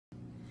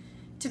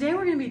Today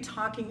we're going to be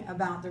talking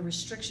about the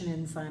restriction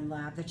enzyme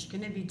lab that you're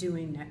going to be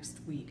doing next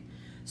week.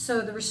 So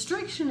the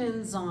restriction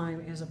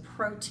enzyme is a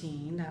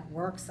protein that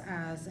works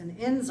as an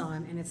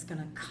enzyme, and it's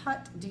going to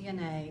cut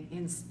DNA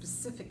in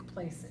specific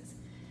places.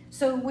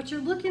 So what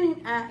you're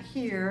looking at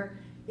here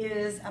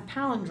is a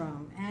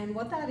palindrome, and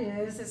what that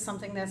is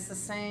something that's the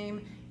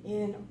same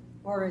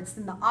or it's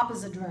in the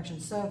opposite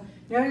direction. So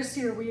notice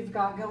here we've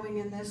got going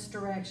in this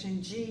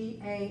direction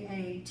G-A-A-T-T-C,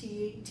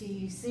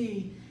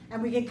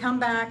 and we can come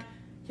back.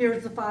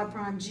 Here's the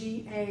 5'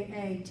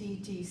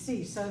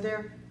 G-A-A-T-T-C. So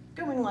they're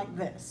going like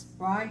this,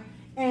 right?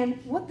 And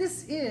what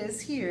this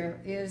is here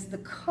is the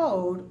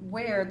code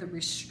where the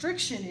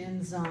restriction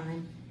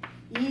enzyme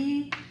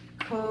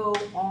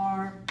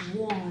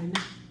EcoR1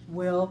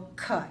 will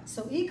cut.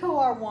 So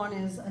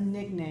EcoR1 is a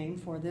nickname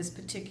for this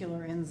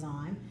particular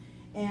enzyme,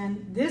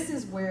 and this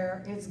is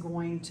where it's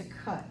going to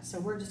cut.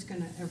 So we're just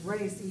going to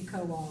erase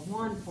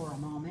EcoR1 for a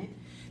moment,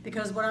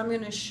 because what I'm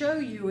going to show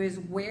you is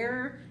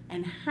where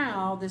and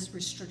how this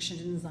restriction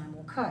enzyme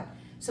will cut.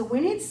 So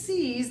when it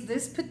sees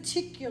this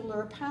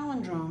particular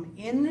palindrome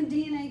in the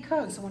DNA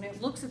code, so when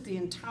it looks at the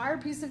entire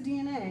piece of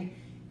DNA,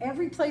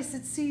 every place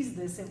it sees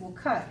this, it will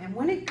cut. And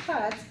when it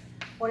cuts,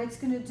 what it's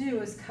going to do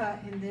is cut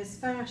in this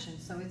fashion.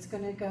 So it's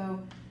going to go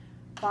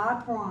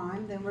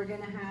 5', then we're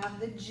going to have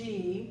the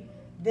G,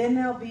 then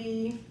there'll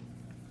be,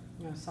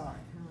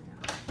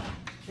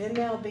 then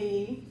there'll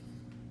be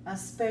a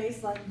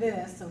space like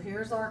this. So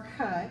here's our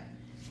cut.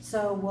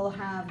 So we'll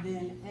have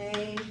then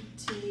A,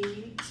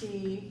 T,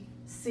 T,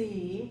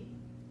 C.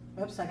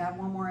 Oops, I got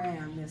one more A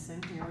I'm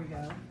missing. Here we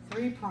go.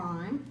 3'.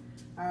 All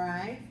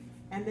right.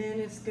 And then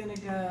it's going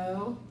to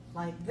go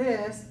like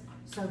this.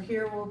 So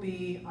here will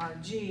be our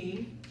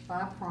G,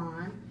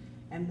 5',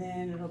 and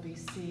then it'll be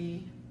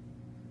C,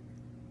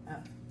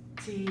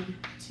 T,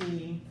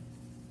 T,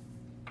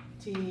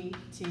 T,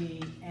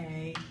 T,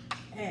 A,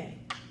 A.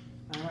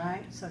 All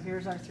right, so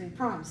here's our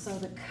 3'. So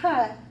the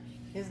cut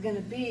is going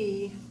to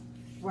be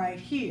right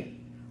here,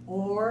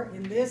 or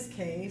in this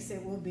case,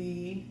 it will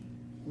be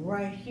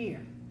right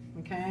here,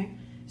 okay?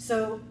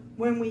 So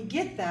when we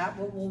get that,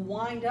 what we'll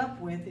wind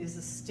up with is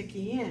a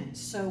sticky end.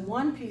 So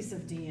one piece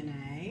of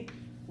DNA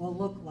will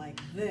look like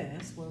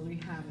this, where we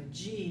have a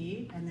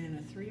G and then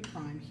a 3'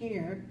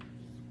 here,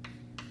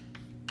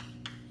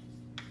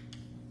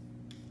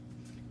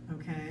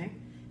 okay?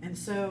 And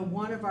so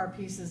one of our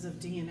pieces of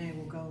DNA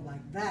will go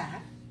like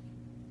that,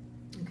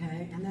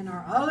 okay? And then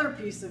our other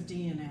piece of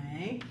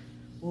DNA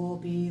will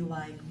be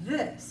like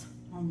this,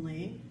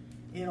 only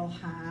it'll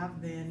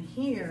have then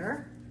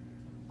here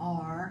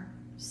our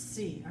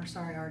C, or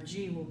sorry, our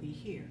G will be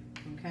here,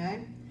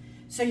 okay?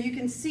 So you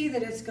can see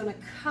that it's going to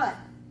cut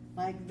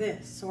like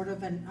this, sort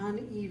of an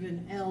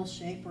uneven L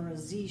shape or a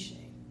Z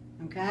shape,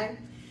 okay?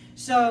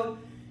 So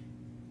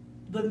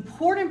the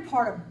important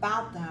part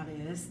about that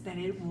is that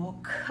it will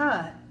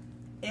cut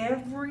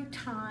every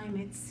time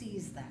it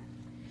sees that.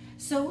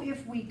 So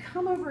if we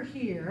come over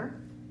here,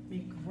 we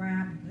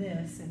grab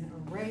this and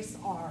erase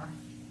our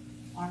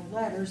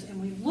letters,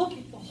 and we look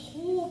at the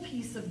whole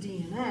piece of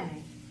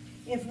DNA.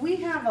 If we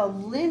have a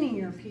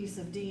linear piece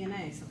of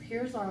DNA, so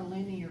here's our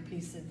linear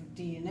piece of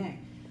DNA.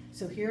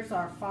 So here's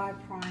our 5'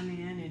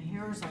 end, and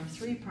here's our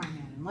 3'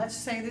 end. And let's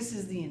say this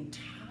is the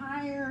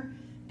entire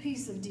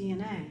piece of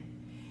DNA.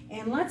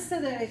 And let's say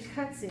that it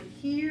cuts it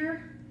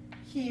here,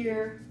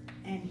 here,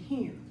 and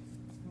here,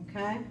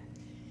 okay?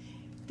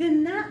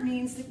 Then that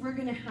means that we're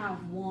going to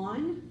have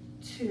 1,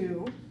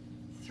 2,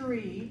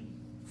 3,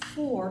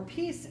 4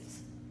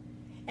 pieces.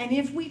 And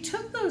if we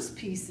took those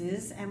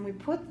pieces and we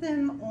put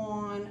them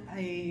on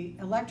a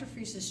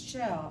electrophoresis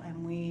gel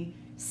and we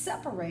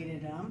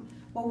separated them,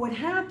 what would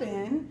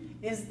happen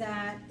is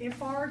that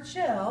if our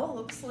gel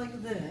looks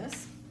like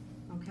this,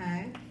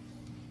 okay,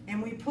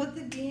 and we put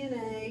the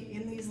DNA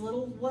in these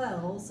little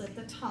wells at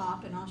the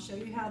top, and I'll show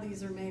you how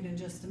these are made in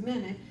just a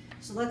minute.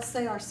 So let's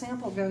say our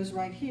sample goes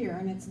right here,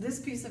 and it's this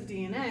piece of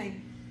DNA.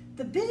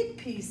 The big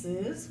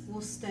pieces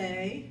will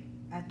stay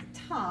at the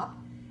top,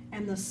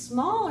 and the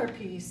smaller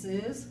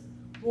pieces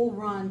will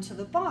run to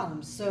the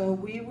bottom. So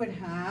we would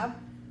have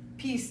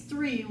piece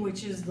 3,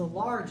 which is the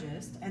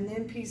largest, and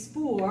then piece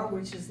 4,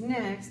 which is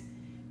next,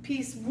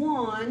 piece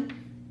 1,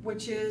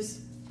 which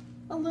is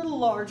a little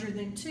larger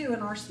than 2,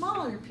 and our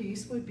smaller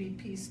piece would be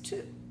piece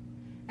 2.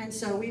 And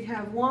so we'd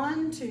have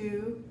 1,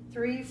 2,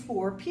 3,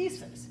 4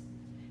 pieces.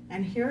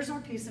 And here's our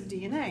piece of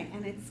DNA,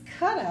 and it's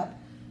cut up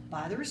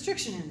by the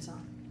restriction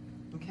enzyme,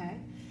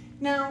 okay?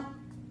 Now,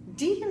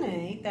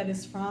 DNA that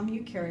is from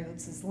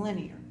eukaryotes is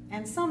linear,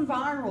 and some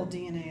viral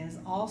DNA is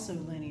also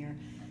linear.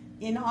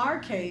 In our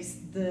case,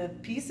 the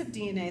piece of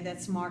DNA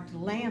that's marked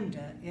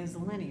lambda is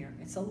linear.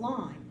 It's a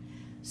line.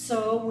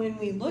 So when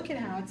we look at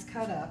how it's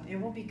cut up, it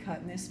will be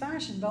cut in this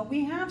fashion. But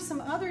we have some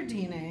other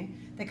DNA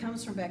that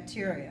comes from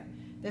bacteria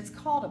that's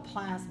called a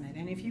plasmid.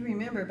 And if you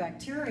remember,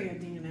 bacteria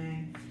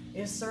DNA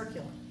is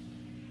circular.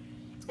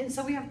 And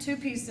so we have 2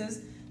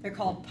 pieces. They're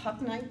called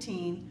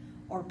PUC19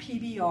 or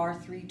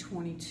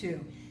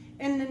PBR322.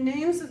 And the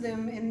names of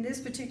them in this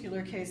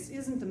particular case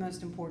isn't the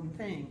most important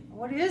thing.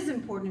 What is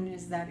important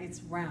is that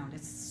it's round,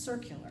 it's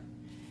circular.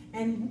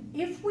 And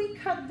if we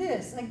cut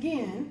this,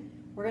 again,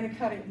 we're going to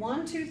cut it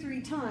 1, 2,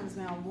 3 times.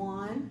 Now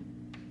 1,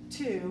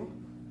 2,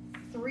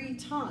 3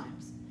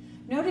 times.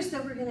 Notice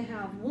that we're going to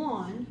have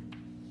 1,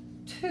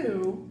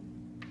 2,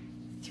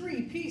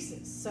 3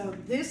 pieces. So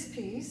this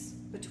piece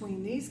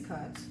between these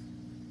cuts,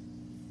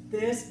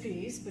 this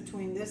piece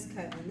between this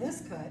cut,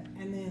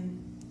 and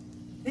then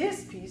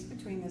this piece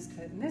between this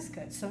cut and this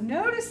cut. So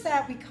notice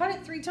that we cut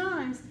it 3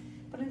 times,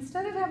 but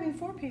instead of having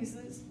 4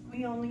 pieces,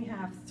 we only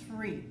have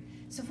 3.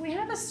 So if we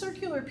have a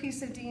circular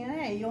piece of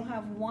DNA, you'll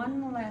have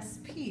 1 less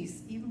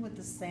piece, even with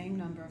the same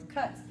number of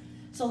cuts.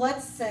 So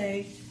let's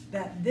say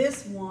that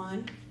this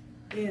one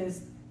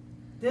is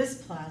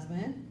this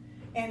plasmid,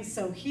 and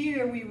so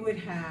here we would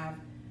have,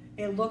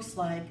 it looks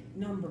like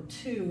number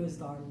 2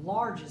 is our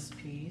largest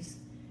piece,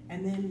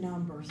 and then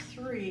number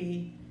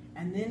 3,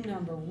 and then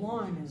number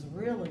 1 is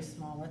really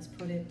small. Let's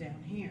put it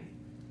down here,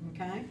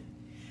 okay?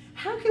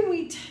 How can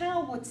we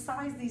tell what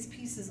size these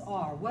pieces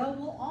are? Well,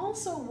 we'll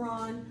also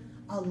run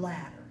a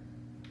ladder.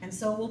 And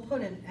so we'll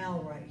put an L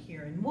right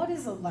here. And what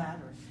is a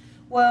ladder?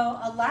 Well,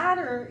 a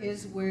ladder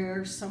is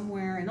where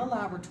somewhere in a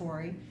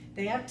laboratory,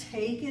 they have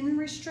taken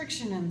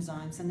restriction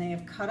enzymes and they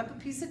have cut up a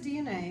piece of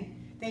DNA.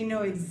 They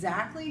know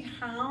exactly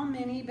how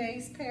many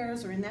base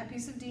pairs are in that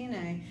piece of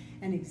DNA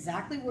and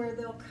exactly where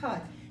they'll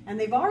cut. And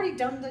they've already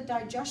done the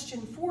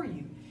digestion for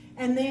you.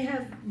 And they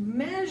have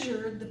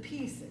measured the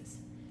pieces.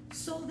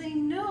 So they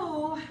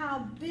know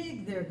how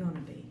big they're going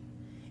to be.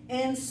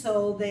 And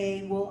so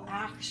they will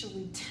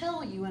actually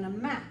tell you in a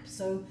map.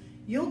 So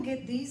you'll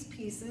get these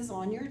pieces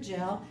on your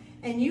gel,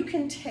 and you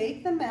can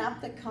take the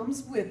map that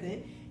comes with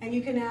it, and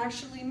you can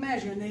actually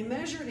measure. And they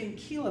measure it in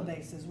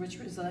kilobases, which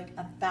is like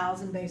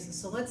 1,000 bases.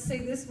 So let's say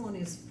this one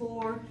is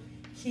 4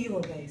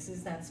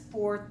 kilobases. That's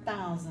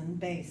 4,000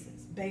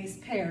 bases. Base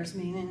pairs,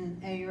 meaning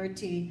an A or a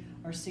T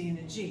or C and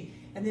a G.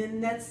 And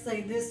then let's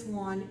say this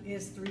one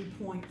is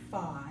 3.5,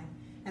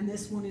 and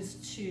this one is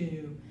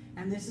 2.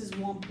 And this is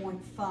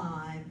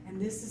 1.5,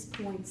 and this is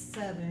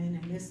 0.7,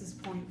 and this is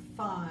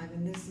 0.5,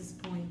 and this is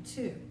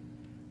 0.2,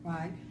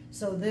 right?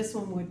 So this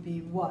one would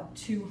be what?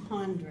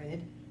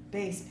 200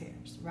 base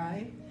pairs,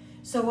 right?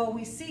 So what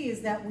we see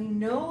is that we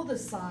know the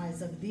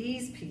size of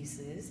these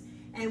pieces,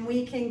 and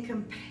we can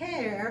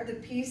compare the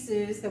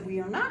pieces that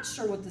we are not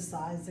sure what the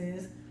size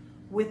is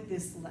with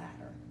this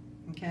ladder,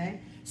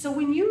 okay? So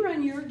when you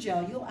run your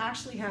gel, you'll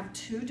actually have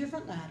 2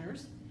 different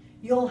ladders.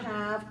 You'll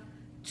have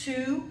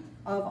 2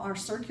 of our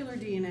circular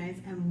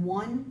DNAs and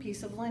 1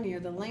 piece of linear,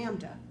 the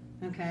lambda,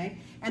 okay?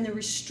 And the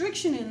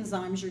restriction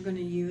enzymes you're going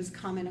to use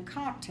come in a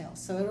cocktail.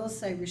 So it'll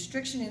say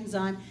restriction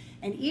enzyme,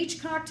 and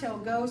each cocktail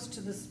goes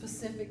to the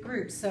specific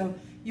group. So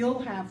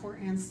you'll have, for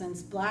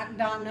instance, black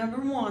dot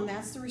number 1,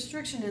 that's the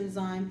restriction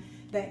enzyme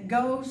that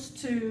goes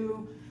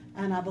to,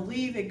 and I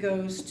believe it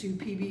goes to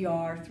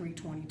PBR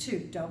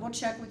 322. Double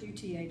check with your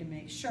TA to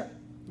make sure,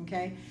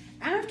 okay?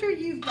 After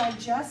you've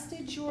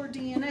digested your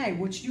DNA,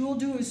 which you'll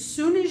do as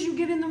soon as you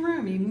get in the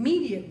room,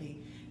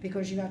 immediately,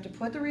 because you have to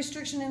put the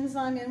restriction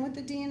enzyme in with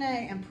the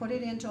DNA and put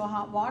it into a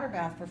hot water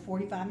bath for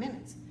 45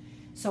 minutes.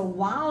 So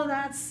while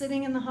that's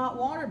sitting in the hot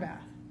water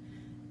bath,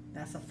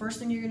 that's the first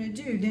thing you're going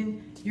to do.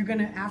 Then you're going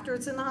to, after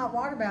it's in the hot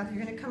water bath,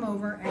 you're going to come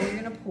over and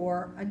you're going to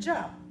pour a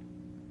gel.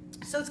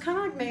 So it's kind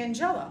of like making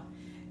Jell-O.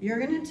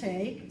 You're going to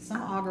take some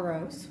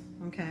agarose,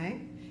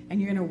 okay, and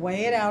you're going to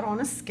weigh it out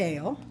on a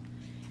scale.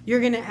 You're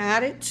going to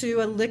add it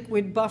to a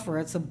liquid buffer.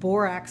 It's a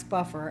borax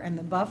buffer, and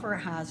the buffer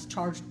has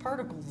charged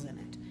particles in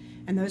it.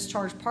 And those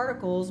charged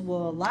particles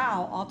will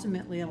allow,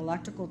 ultimately, an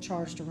electrical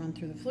charge to run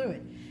through the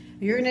fluid.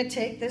 You're going to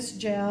take this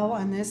gel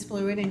and this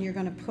fluid, and you're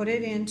going to put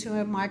it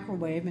into a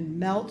microwave and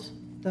melt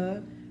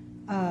the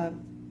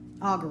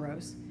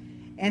agarose.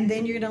 And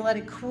then you're going to let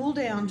it cool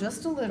down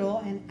just a little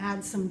and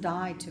add some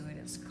dye to it.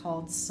 It's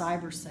called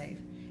CyberSafe.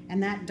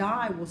 And that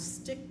dye will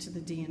stick to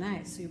the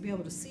DNA, so you'll be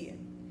able to see it.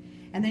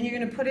 And then you're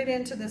going to put it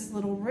into this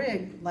little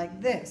rig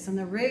like this. And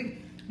the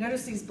rig,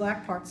 notice these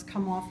black parts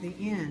come off the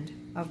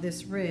end of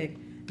this rig.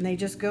 And they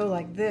just go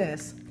like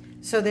this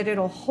so that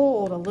it'll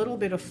hold a little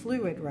bit of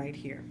fluid right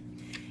here.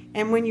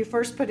 And when you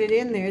first put it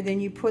in there,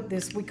 then you put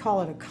this, we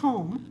call it a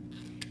comb,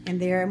 in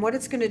there. And what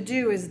it's going to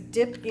do is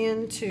dip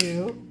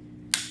into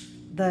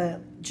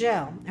the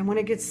gel. And when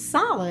it gets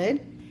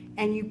solid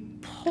and you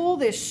pull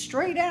this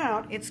straight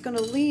out, it's going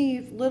to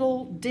leave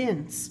little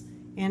dents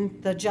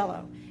in the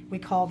Jell-O. We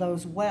call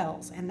those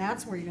wells, and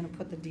that's where you're going to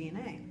put the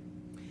DNA.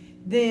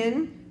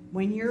 Then,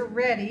 when you're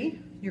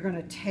ready, you're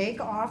going to take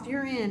off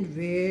your end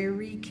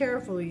very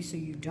carefully so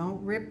you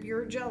don't rip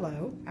your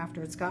Jell-O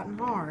after it's gotten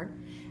hard.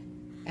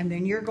 And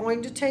then you're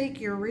going to take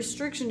your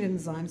restriction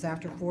enzymes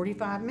after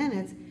 45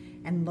 minutes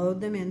and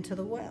load them into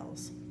the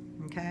wells,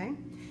 okay?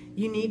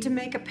 You need to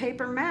make a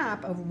paper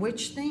map of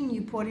which thing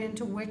you put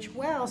into which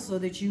well so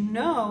that you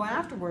know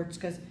afterwards,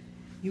 because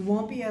you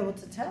won't be able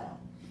to tell.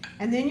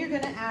 And then you're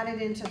going to add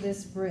it into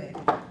this rig.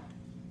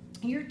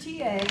 Your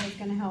TA is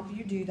going to help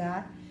you do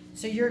that.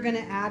 So you're going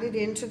to add it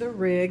into the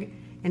rig,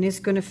 and it's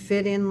going to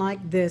fit in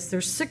like this.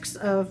 There's 6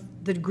 of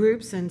the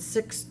groups and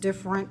 6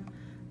 different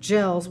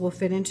gels will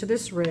fit into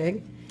this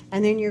rig.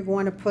 And then you're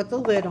going to put the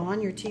lid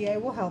on. Your TA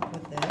will help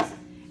with this.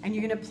 And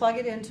you're going to plug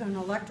it into an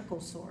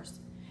electrical source.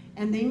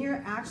 And then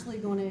you're actually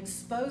going to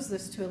expose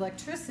this to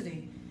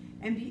electricity.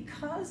 And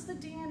because the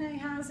DNA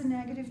has a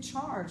negative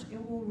charge,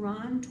 it will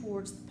run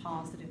towards the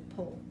positive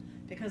pole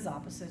because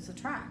opposites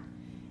attract.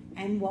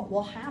 And what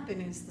will happen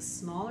is the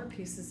smaller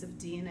pieces of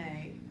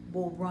DNA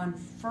will run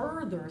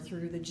further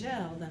through the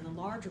gel than the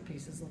larger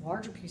pieces. The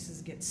larger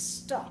pieces get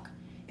stuck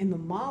in the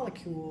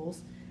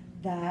molecules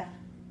that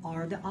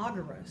are the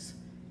agarose,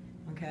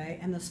 okay?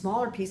 And the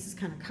smaller pieces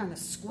kind of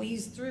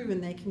squeeze through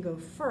and they can go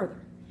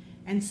further.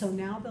 And so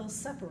now they'll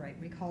separate.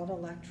 We call it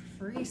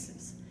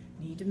electrophoresis.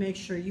 You need to make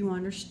sure you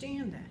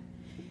understand that.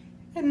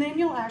 And then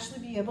you'll actually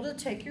be able to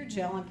take your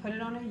gel and put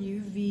it on a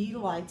UV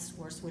light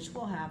source, which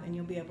we'll have, and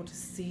you'll be able to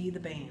see the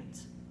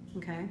bands.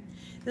 Okay,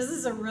 this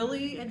is a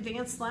really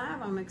advanced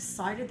lab. I'm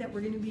excited that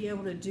we're going to be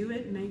able to do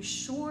it. Make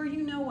sure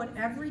you know what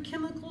every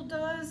chemical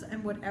does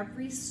and what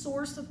every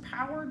source of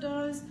power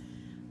does.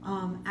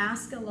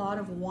 Ask a lot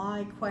of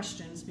why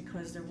questions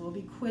because there will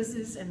be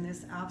quizzes and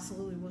this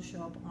absolutely will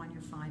show up on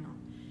your final.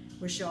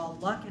 Wish you all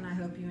luck and I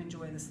hope you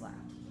enjoy this lab.